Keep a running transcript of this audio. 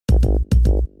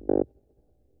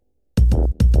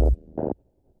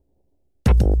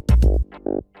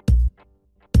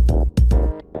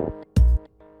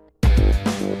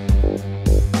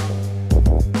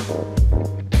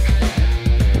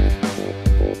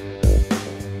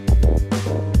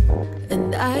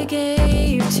I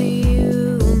gave to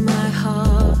you my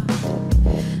heart,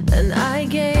 and I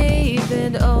gave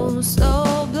it oh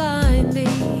so blindly,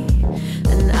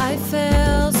 and I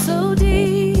fell so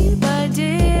deep I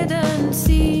didn't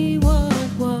see what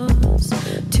was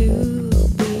to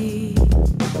be.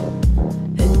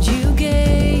 And you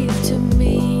gave to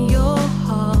me your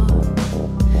heart,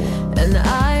 and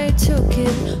I took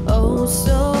it oh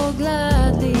so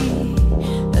gladly,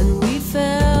 and we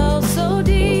fell so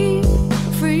deep,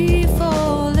 free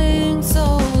falling,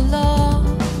 so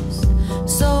lost,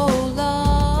 so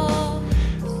lost.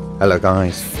 Hello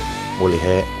guys, Wally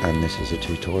here, and this is a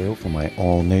tutorial for my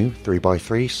all new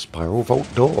 3x3 spiral vault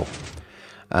door.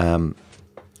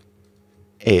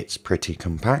 It's pretty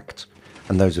compact,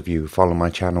 and those of you who follow my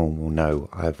channel will know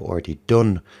I've already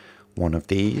done one of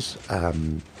these,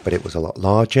 but it was a lot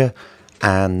larger,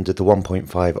 and the 1.5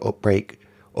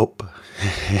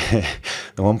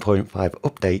 the 1.5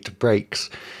 update breaks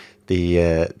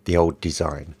the old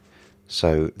design.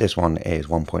 So this one is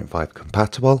 1.5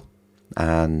 compatible,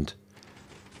 and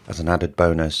as an added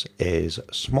bonus is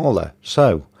smaller.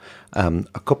 So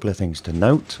a couple of things to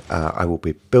note. I will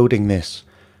be building this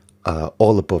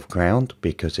all above ground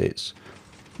because it's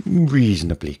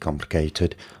reasonably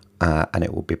complicated, and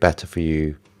it will be better for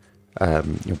you.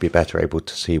 You'll be better able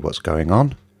to see what's going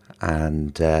on,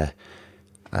 and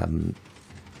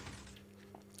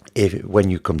when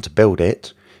you come to build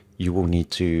it, you will need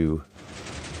to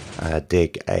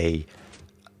dig an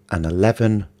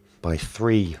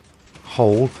 11x3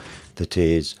 hole that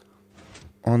is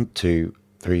 1, 2,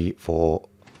 3, 4,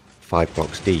 5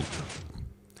 blocks deep,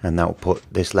 and that will put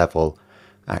this level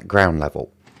at ground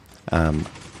level. I'm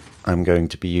going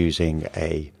to be using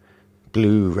a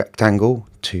blue rectangle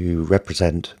to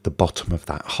represent the bottom of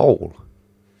that hole.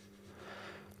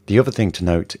 The other thing to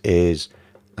note is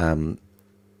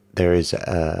there is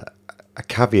a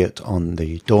caveat on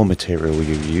the door material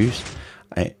you use,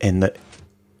 in that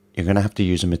you're going to have to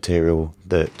use a material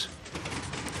that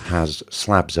has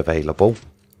slabs available,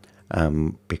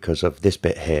 because of this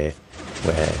bit here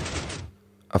where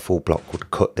a full block would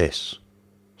cut this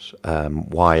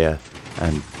wire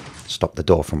and stop the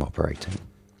door from operating.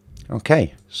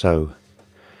 Okay, so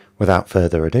without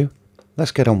further ado,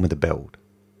 let's get on with the build.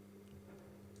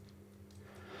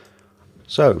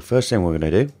 So first thing we're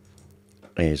going to do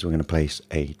is we're going to place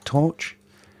a torch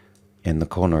in the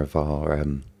corner of our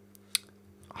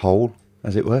hole,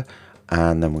 as it were,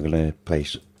 and then we're going to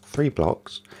place 3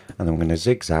 blocks, and then we're going to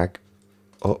zigzag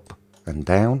up and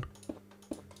down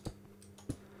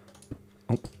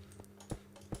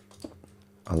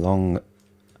along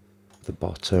the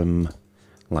bottom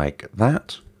like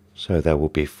that. So there will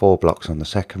be 4 blocks on the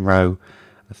second row,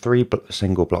 3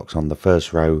 single blocks on the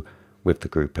first row with the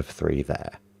group of 3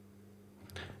 there.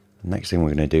 The next thing we're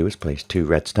going to do is place 2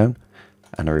 redstone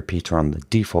and a repeater on the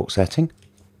default setting,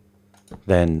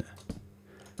 then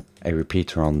a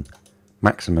repeater on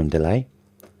maximum delay,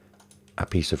 a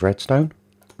piece of redstone,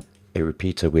 a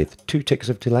repeater with 2 ticks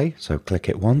of delay, so click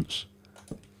it once,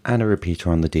 and a repeater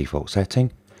on the default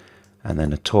setting, and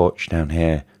then a torch down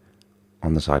here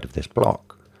on the side of this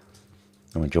block.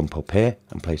 I'm going to jump up here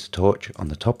and place a torch on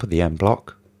the top of the end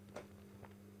block,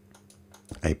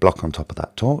 a block on top of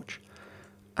that torch,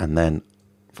 and then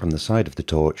from the side of the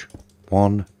torch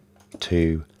 1,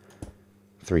 2,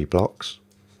 3 blocks,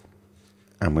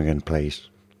 and we're going to place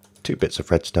 2 bits of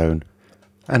redstone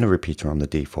and a repeater on the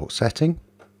default setting.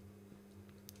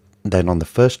 Then on the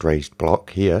first raised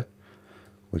block here,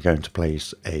 we're going to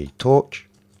place a torch,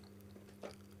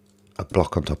 a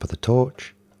block on top of the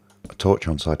torch, a torch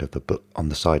on the side of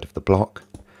the block,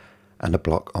 and a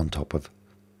block on top of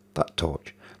that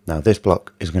torch. Now this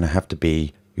block is going to have to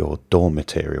be your door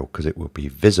material because it will be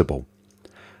visible.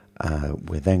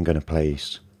 We're then going to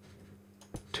place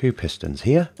 2 pistons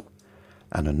here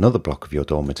and another block of your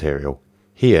door material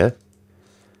here,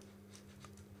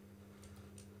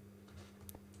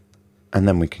 and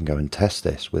then we can go and test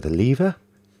this with a lever.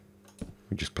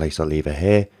 We just place our lever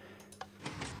here,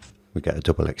 we get a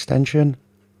double extension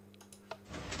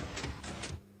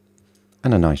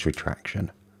and a nice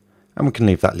retraction, and we can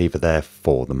leave that lever there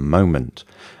for the moment.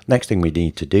 Next thing we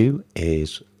need to do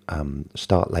is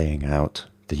start laying out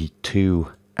the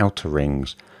 2 outer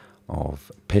rings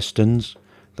of pistons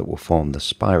that will form the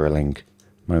spiraling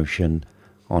motion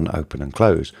on open and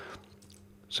close.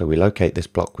 So we locate this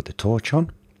block with the torch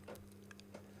on,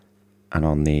 and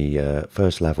on the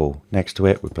first level next to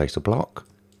it we place a block,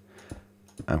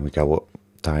 and we go up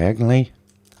diagonally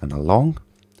and along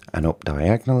and up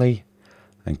diagonally,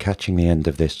 and catching the end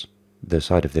of this, the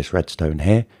side of this redstone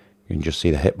here, you can just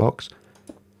see the hitbox,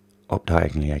 up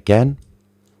diagonally again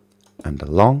and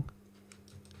along.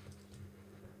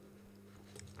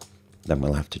 Then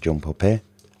we'll have to jump up here,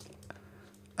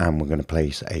 and we're going to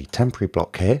place a temporary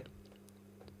block here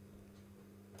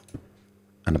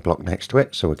and a block next to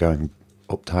it, so we're going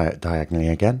up diagonally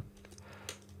again.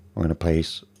 I'm going to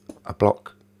place a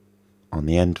block on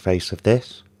the end face of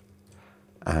this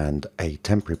and a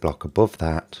temporary block above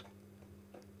that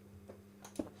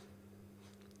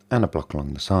and a block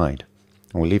along the side,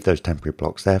 and we'll leave those temporary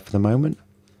blocks there for the moment,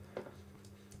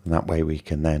 and that way we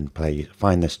can then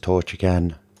find this torch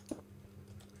again,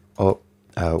 up,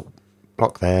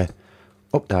 block there,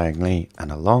 up diagonally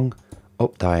and along,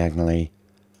 up diagonally,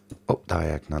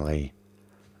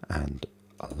 and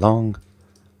along,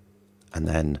 and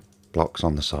then blocks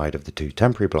on the side of the two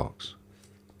temporary blocks.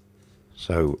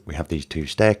 So we have these two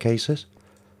staircases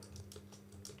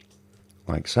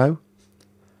like so,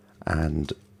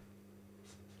 and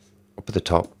up at the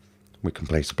top we can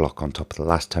place a block on top of the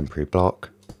last temporary block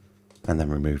and then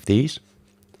remove these.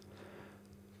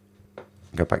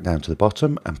 Go back down to the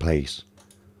bottom and place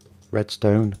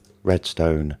redstone,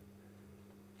 redstone,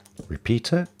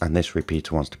 repeater, and this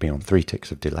repeater wants to be on 3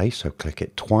 ticks of delay, so click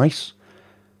it twice.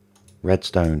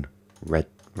 Redstone,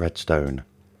 redstone,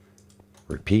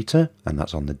 repeater, and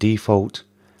that's on the default,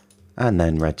 and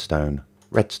then redstone,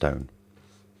 redstone.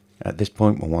 At this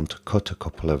point we'll want to cut a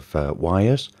couple of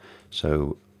wires,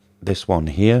 so this one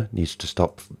here needs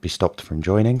to be stopped from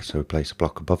joining, so we place a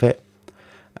block above it,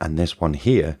 and this one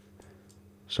here,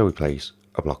 so we place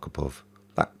a block above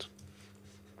that.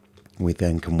 We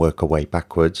then can work our way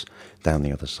backwards down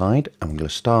the other side, and we're going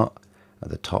to start at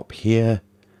the top here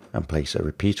and place a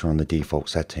repeater on the default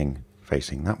setting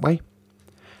facing that way,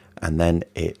 and then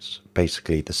it's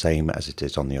basically the same as it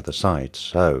is on the other side.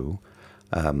 So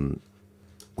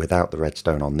without the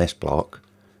redstone on this block,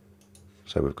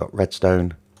 so we've got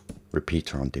redstone,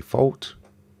 repeater on default,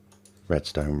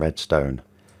 redstone, redstone,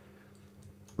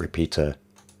 repeater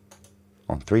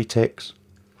on 3 ticks,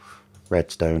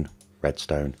 redstone,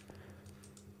 redstone,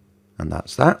 and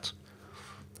that's that.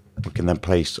 We can then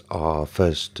place our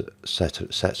first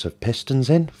sets of pistons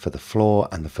in for the floor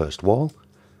and the first wall.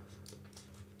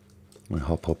 We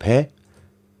hop up here.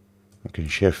 We can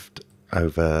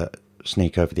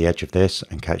sneak over the edge of this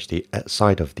and catch the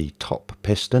side of the top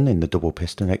piston in the double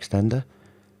piston extender,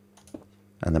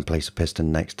 and then place a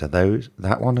piston next to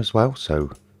that one as well.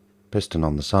 So piston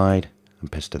on the side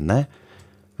and piston there,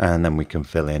 and then we can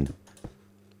fill in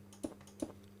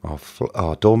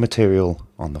our door material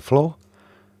on the floor,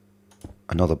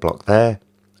 another block there,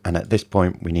 and at this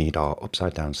point we need our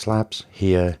upside down slabs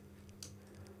here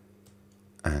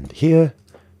and here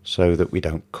so that we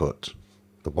don't cut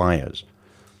the wires.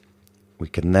 We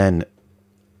can then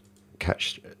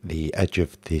catch the edge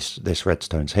of this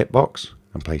redstone's hitbox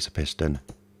and place a piston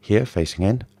here facing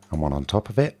in and one on top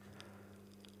of it,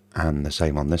 and the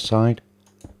same on this side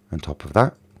on top of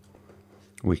that.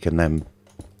 We can then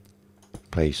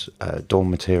place door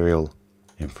material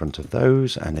in front of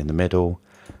those and in the middle,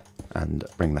 and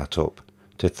bring that up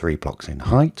to 3 blocks in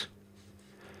height.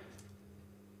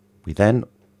 We then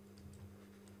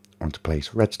want to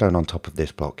place redstone on top of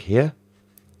this block here,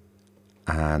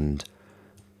 and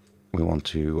we want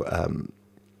to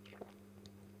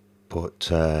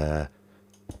put a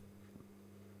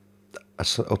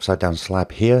upside down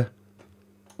slab here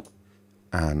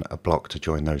and a block to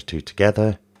join those two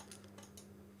together,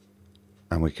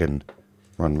 and we can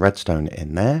run redstone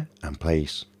in there and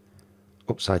place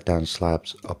upside down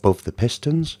slabs above the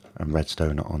pistons and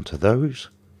redstone onto those.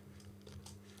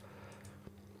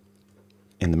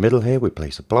 In the middle here we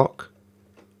place a block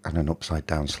and an upside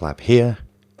down slab here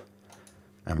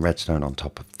and redstone on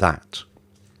top of that.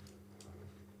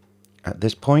 At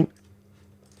this point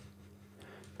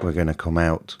we're going to come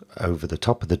out over the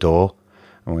top of the door,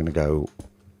 and we're going to go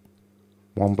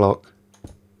 1 block,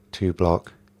 2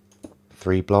 block,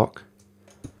 3 block,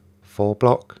 4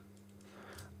 block,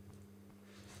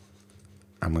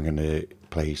 and we're going to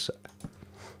place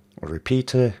a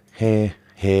repeater here,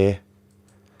 here,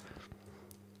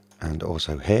 and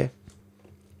also here,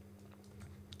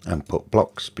 and put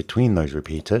blocks between those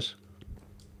repeaters,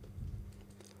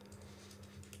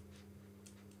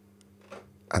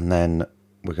 and then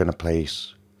we're going to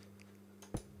place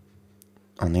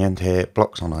on the end here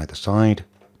blocks on either side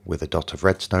with a dot of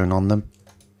redstone on them.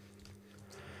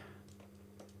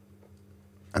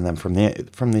 And then from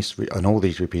this, and all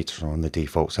these repeaters are on the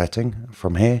default setting,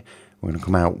 from here we're going to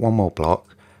come out 1 more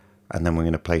block, and then we're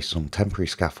going to place some temporary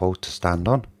scaffold to stand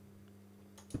on.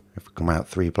 If we come out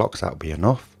 3 blocks, that'll be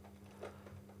enough.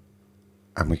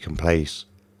 And we can place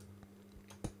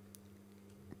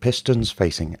pistons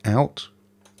facing out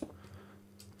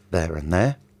there and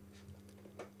there,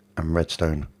 and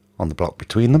redstone on the block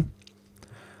between them.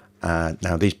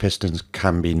 Now these pistons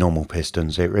can be normal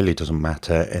pistons, it really doesn't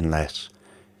matter unless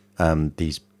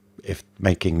if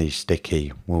making these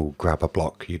sticky will grab a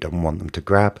block you don't want them to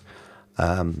grab.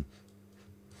 Then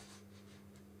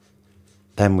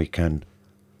we can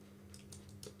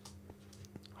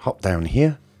hop down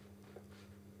here,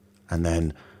 and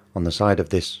then on the side of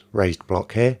this raised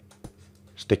block here,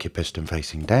 stick your piston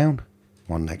facing down,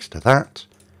 one next to that,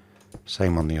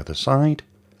 same on the other side.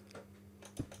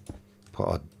 Put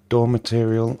our door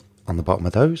material on the bottom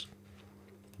of those,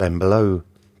 then below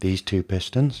these two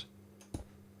pistons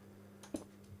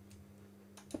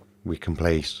we can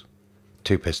place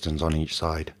two pistons on each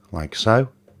side like so,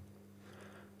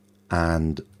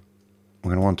 and we're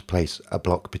going to want to place a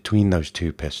block between those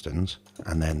two pistons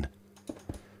and then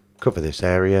cover this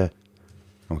area,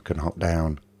 and we can hop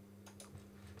down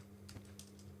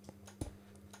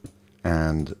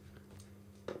and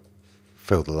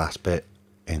fill the last bit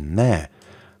in there.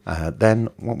 Then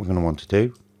what we're going to want to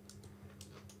do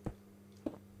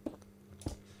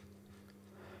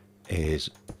is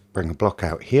bring a block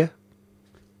out here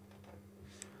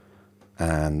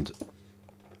and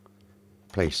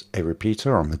place a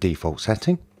repeater on the default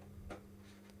setting,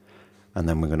 and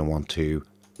then we're going to want to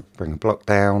bring a block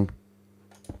down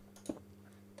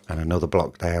and another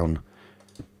block down,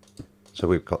 so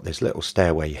we've got this little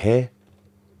stairway here,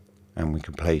 and we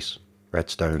can place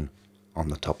redstone on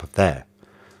the top of there.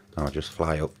 I'll just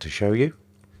fly up to show you.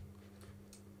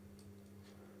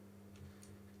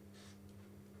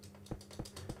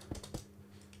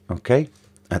 Okay,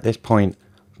 at this point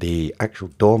the actual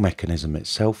door mechanism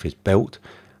itself is built,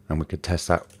 and we could test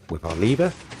that with our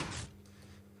lever.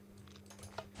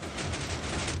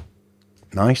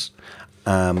 Nice.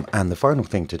 And the final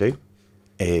thing to do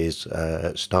is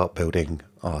start building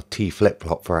our T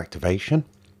flip-flop for activation.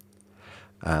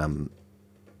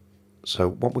 So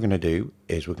what we're going to do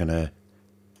is we're going to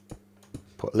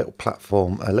put a little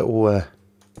platform, a little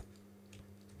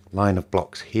line of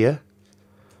blocks here,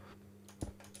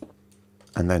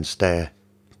 and then stair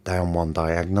down one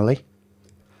diagonally.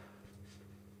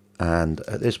 And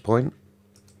at this point,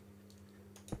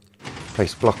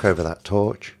 place a block over that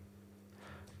torch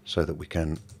so that we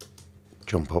can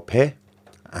jump up here,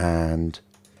 and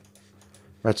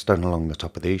redstone along the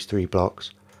top of these three blocks,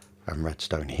 and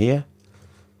redstone here.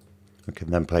 We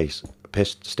can then place a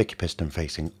sticky piston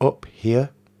facing up here,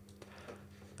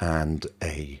 and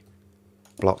a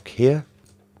block here,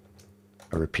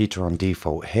 a repeater on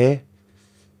default here,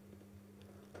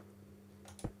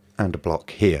 and a block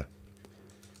here.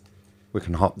 We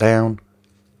can hop down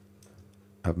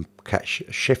and catch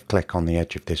shift click on the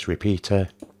edge of this repeater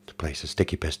to place a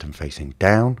sticky piston facing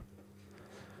down,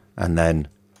 and then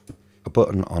a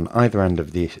button on either end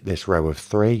of this row of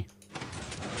three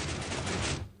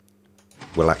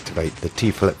will activate the T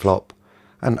flip-flop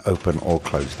and open or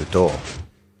close the door.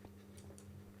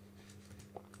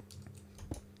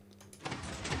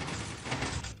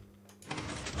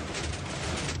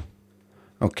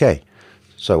 Okay,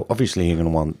 so obviously you're going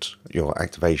to want your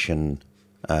activation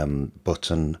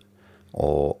button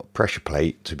or pressure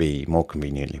plate to be more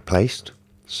conveniently placed,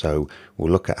 so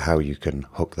we'll look at how you can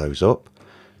hook those up.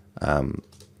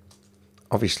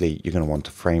 Obviously you're going to want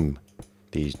to frame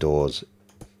these doors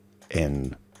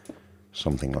in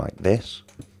something like this.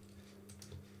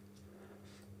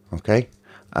 Okay,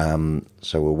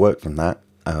 so we'll work from that.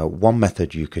 One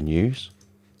method you can use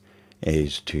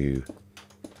is to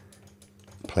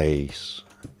place,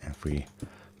 if we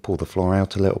pull the floor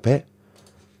out a little bit,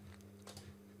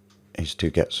 is to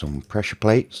get some pressure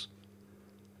plates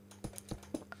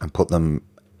and put them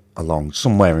along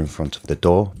somewhere in front of the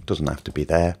door. Doesn't have to be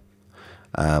there.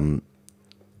 And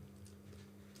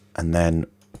then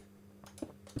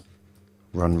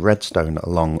run redstone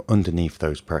along underneath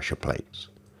those pressure plates,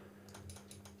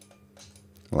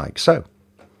 like so.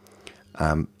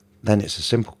 Then it's a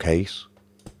simple case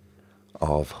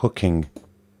of hooking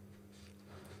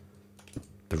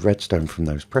the redstone from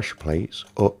those pressure plates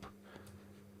up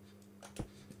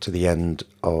to the end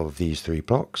of these three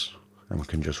blocks, and we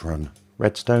can just run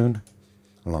redstone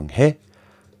along here,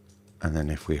 and then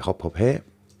if we hop up here,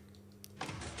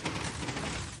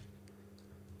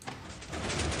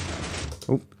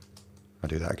 I'll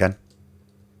do that again.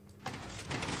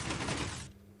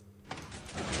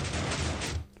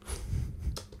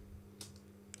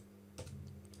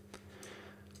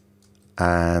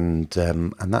 And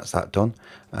that's that done.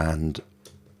 And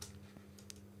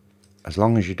as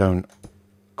long as you don't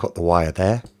cut the wire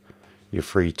there, you're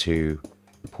free to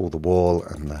pull the wall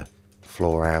and the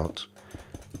floor out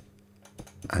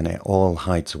and it all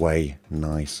hides away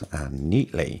nice and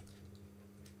neatly.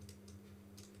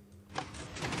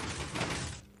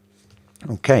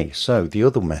 Okay, so the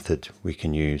other method we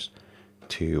can use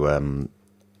to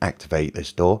activate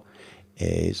this door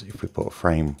is if we put a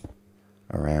frame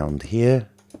around here,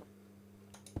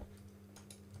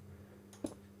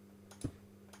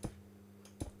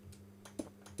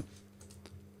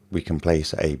 we can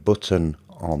place a button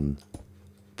on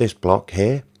this block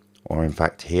here, or in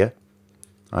fact here,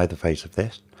 either face of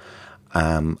this,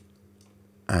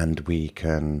 and we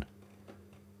can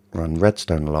run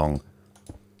redstone along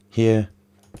here,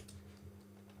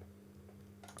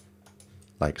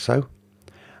 like so,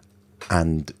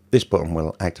 and this button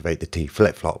will activate the T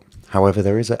flip-flop. However,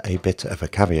 there is a bit of a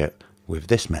caveat with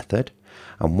this method,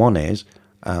 and one is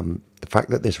the fact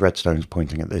that this redstone is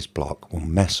pointing at this block will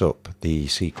mess up the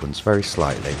sequence very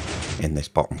slightly in this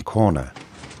bottom corner.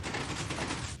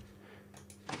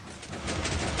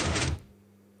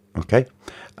 Okay,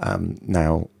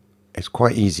 now it's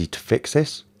quite easy to fix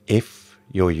this if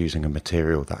you're using a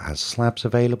material that has slabs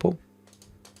available.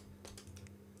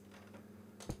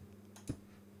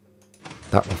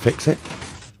 That will fix it.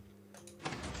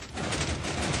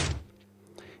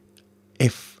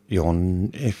 If your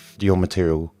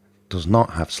material does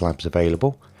not have slabs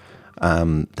available,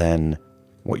 then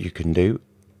what you can do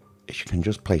is you can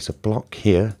just place a block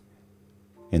here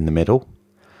in the middle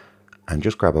and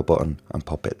just grab a button and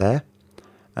pop it there,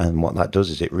 and what that does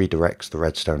is it redirects the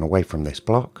redstone away from this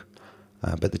block,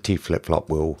 but the T flip-flop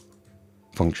will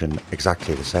function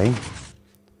exactly the same,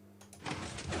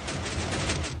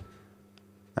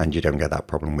 and you don't get that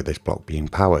problem with this block being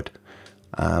powered.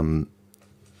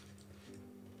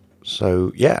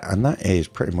 So yeah, and that is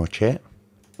pretty much it.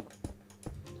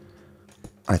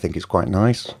 I think it's quite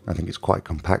nice. I think it's quite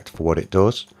compact for what it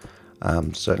does.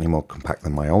 Certainly more compact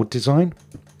than my old design.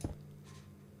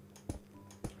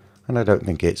 And I don't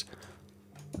think it's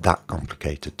that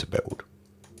complicated to build.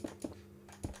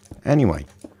 Anyway,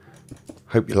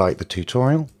 hope you like the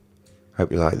tutorial.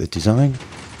 Hope you like the design.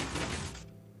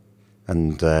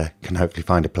 And can hopefully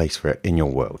find a place for it in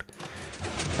your world.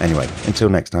 Anyway, until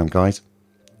next time guys,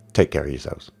 take care of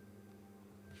yourselves.